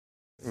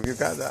You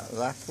got that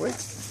last week?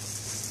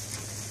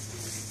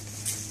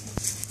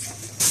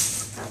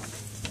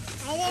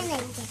 I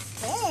didn't get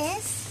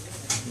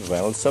this.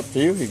 Well, it's up to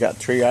you. You got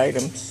 3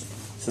 items.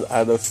 So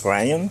are those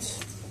crayons?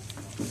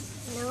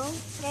 No,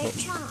 they're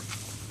chalk.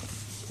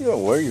 You know,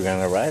 where are you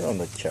gonna write on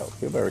the chalk?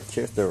 You better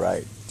choose the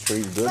right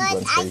 3 good But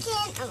ones.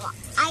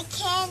 I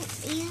can't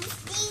use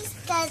these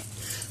because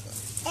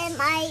it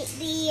might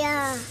be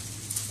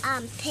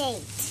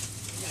paint.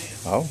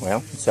 Oh,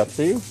 well, it's up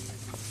to you.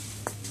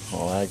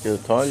 All I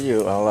just told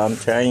you, all I'm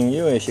telling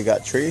you is you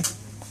got 3.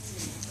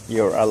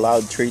 You're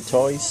allowed 3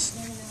 toys.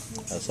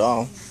 That's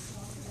all.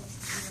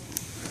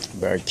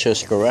 Better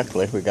choose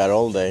correctly. We got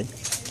all day.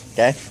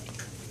 Okay?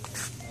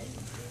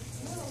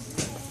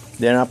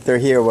 Then up to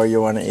here where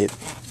you want to eat.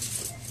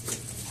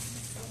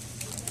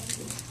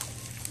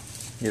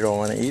 You don't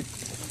want to eat?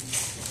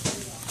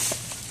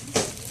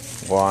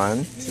 1.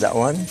 Is that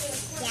 1? Yeah.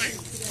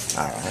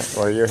 Alright.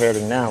 Where you're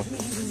heading now?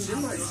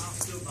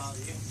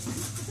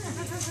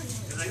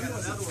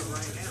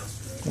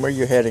 Where are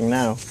you heading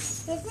now?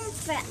 This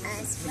is for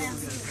us.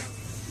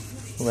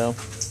 Well,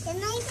 Can I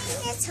bring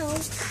this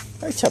home?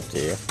 it's up to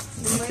you.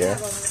 Okay.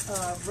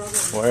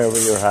 Wherever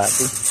you're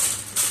happy.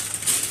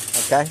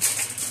 Okay?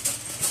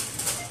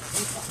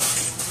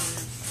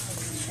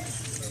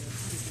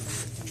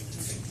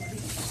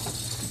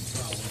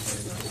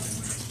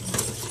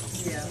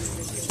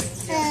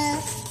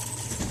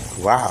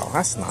 Wow,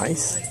 that's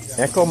nice.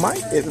 Echo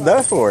Mike, it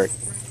does work.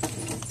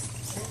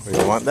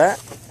 You want that?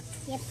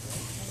 Yep.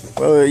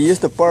 Well, use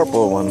the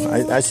purple one.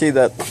 I see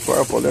that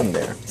purple in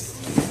there.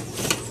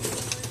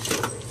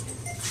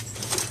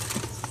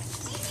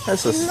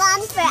 That's And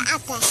one for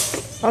Ate.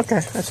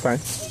 okay, that's fine.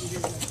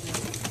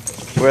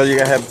 Well, you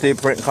gotta have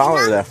different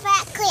color One there. for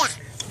Kuya.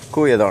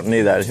 Kuya don't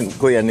need that.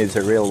 Kuya needs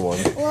a real one.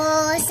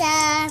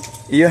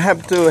 You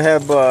have to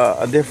have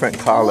a different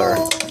color.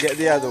 Get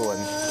the other one.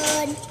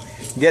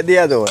 Get the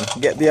other one.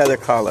 Get the other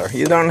color.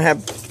 You don't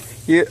have.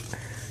 You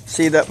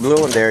see that blue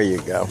one? There you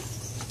go.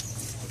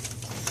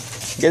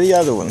 Get the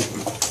other one.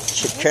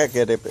 Check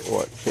it if it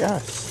works.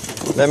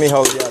 Yes. Let me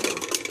hold the other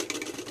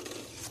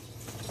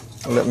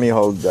one. Let me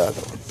hold the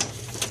other one.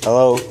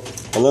 Hello.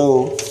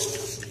 Hello.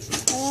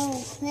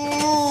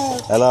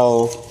 Hello.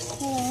 Hello.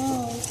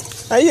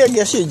 I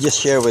guess you just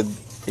share with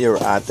your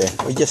ate.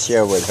 We just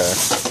share with her.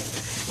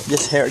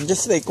 Just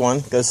take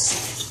one, cause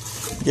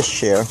just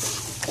share.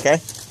 Okay.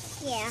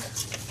 Yeah.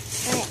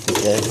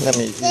 Okay. Let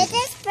me. This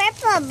is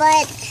purple,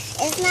 but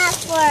it's not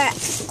for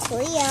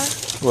Kuya.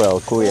 Well,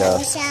 Kuya.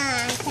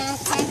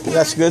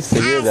 That's good for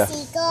you, though.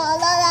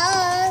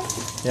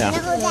 Yeah.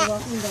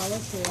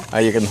 Oh,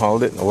 you can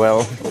hold it.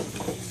 Well,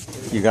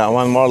 you got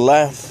one more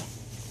left.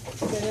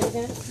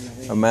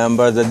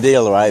 Remember the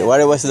deal, right?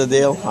 What was the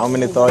deal? How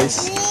many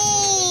toys?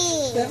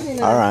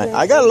 All right.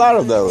 I got a lot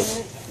of those.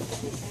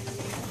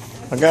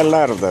 And these?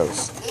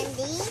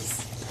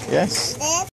 Yes.